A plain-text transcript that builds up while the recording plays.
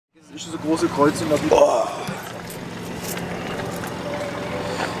Diese große Kreuzung.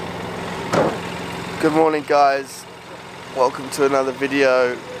 Good morning guys, welcome to another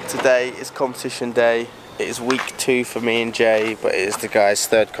video. Today is competition day. It is week 2 for me and Jay, but it is the guys'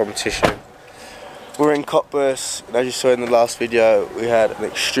 third competition. We're in Cottbuss, and as you saw in the last video, we had an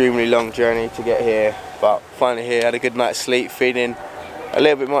extremely long journey to get here, but finally here, had a good night's sleep, feeling a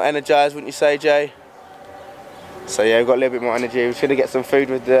little bit more energised, wouldn't you say, Jay? So yeah, we've got a little bit more energy. We're going to get some food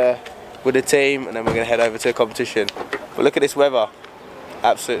with the team, and then we're going to head over to the competition. But look at this weather,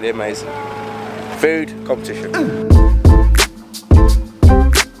 absolutely amazing. Food, competition.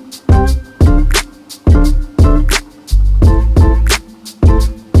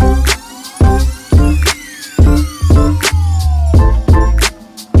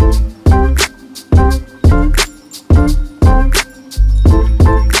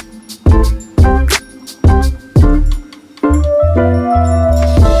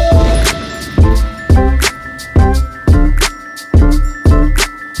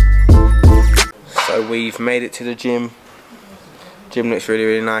 We've made it to the gym. Gym looks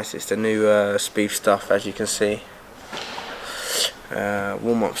really nice. It's the new speed stuff, as you can see.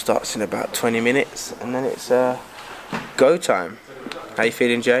 Warm-up starts in about 20 minutes, and then it's go time. How you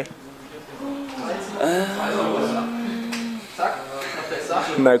feeling, Jay?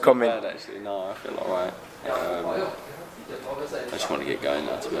 No comment. Actually, no, I feel alright. I just want to get going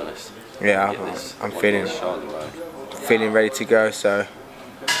now, to be honest. Yeah, I'm feeling ready to go. So.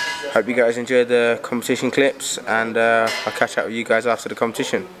 Hope you guys enjoyed the competition clips, and I'll catch up with you guys after the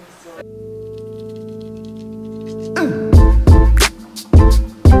competition.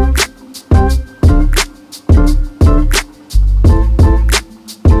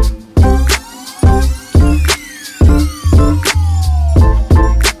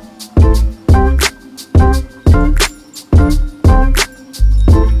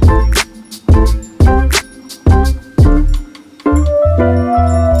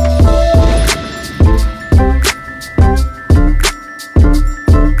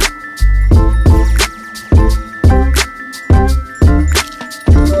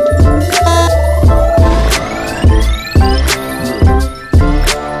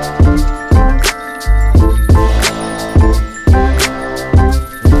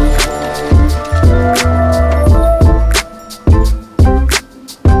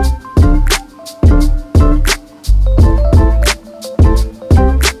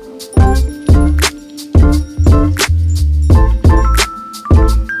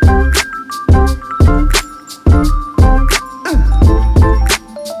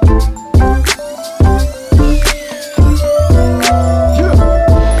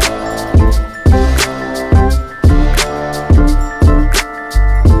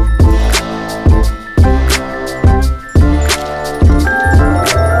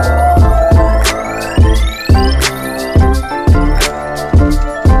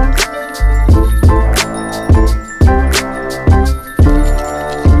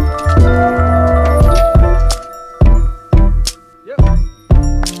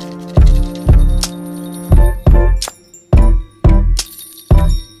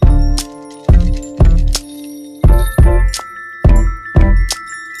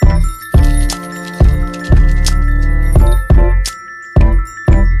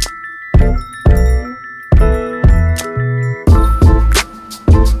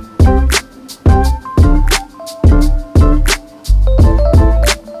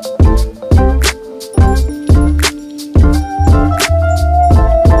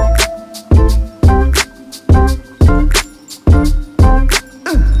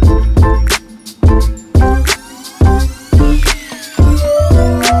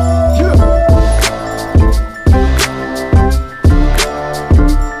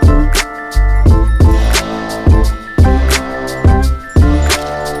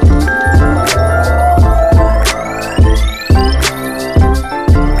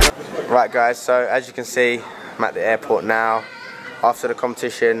 Right guys, so as you can see, I'm at the airport now. After the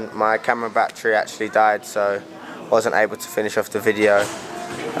competition, my camera battery actually died, so I wasn't able to finish off the video.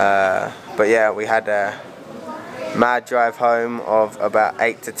 But yeah, we had a mad drive home of about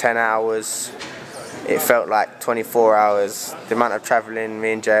 8 to 10 hours. It felt like 24 hours. The amount of travelling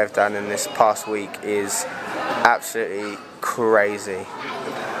me and Jay have done in this past week is absolutely crazy.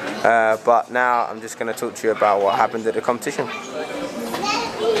 But now I'm just going to talk to you about what happened at the competition.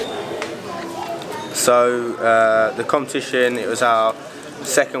 So the competition, it was our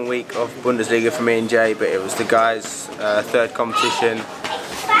second week of Bundesliga for me and Jay, but it was the guys' third competition.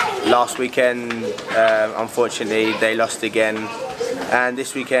 Last weekend, unfortunately, they lost again, and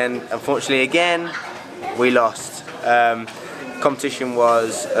this weekend, unfortunately again, we lost. competition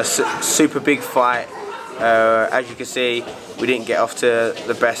was a super big fight. As you can see, we didn't get off to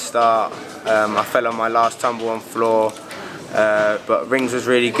the best start. I fell on my last tumble on floor, but rings was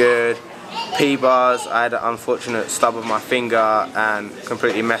really good. P-bars, I had an unfortunate stub of my finger and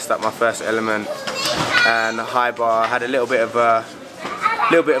completely messed up my first element. And high bar, had a little bit of a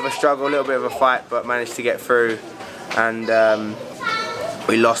struggle, a little bit of a fight, but managed to get through. And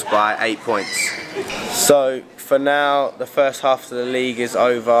we lost by 8 points. So for now, the first half of the league is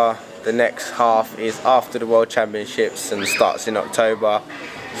over. The next half is after the World Championships and starts in October.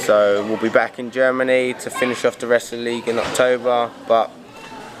 So we'll be back in Germany to finish off the rest of the league in October. But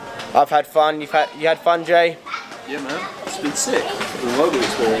I've had fun. You had fun, Jay? Yeah, man. It's been sick. It's been a lovely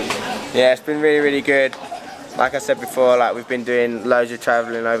experience. Yeah, it's been really, really good. Like I said before, like we've been doing loads of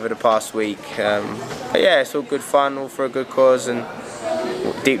travelling over the past week. But yeah, it's all good fun, all for a good cause, and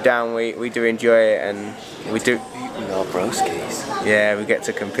deep down we do enjoy it, and we do. We are broskies. Yeah, we get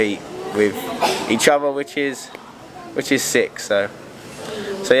to compete with each other, which is sick. So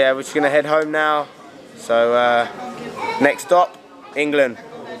yeah, we're just gonna head home now. So next stop, England.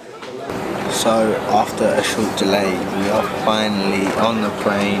 So after a short delay, we are finally on the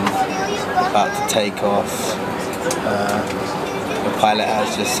plane, about to take off. The pilot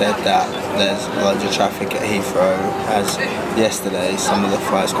has just said that there's loads of traffic at Heathrow, as yesterday some of the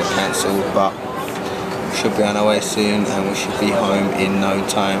flights got cancelled, but we should be on our way soon and we should be home in no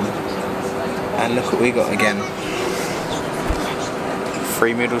time. And look what we got again.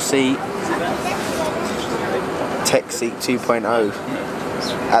 Free middle seat. Tech seat 2.0.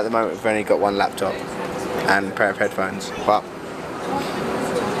 At the moment we've only got one laptop and a pair of headphones, but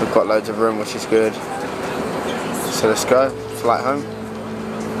we've got loads of room, which is good. So let's go, flight home.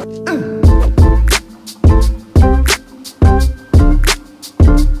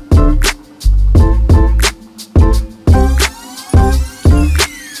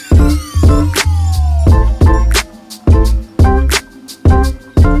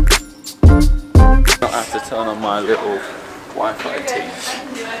 I have to turn on my little Wi-Fi teams.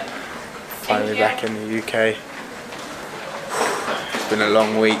 Finally back in the UK. It's been a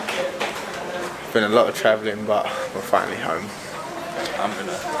long week. Been a lot of travelling, but we're finally home. I'm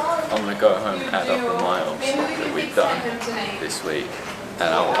gonna go home and add up the miles that we've done this week,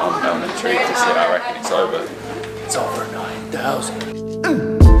 and I'm intrigued to see. I reckon it's over 9,000.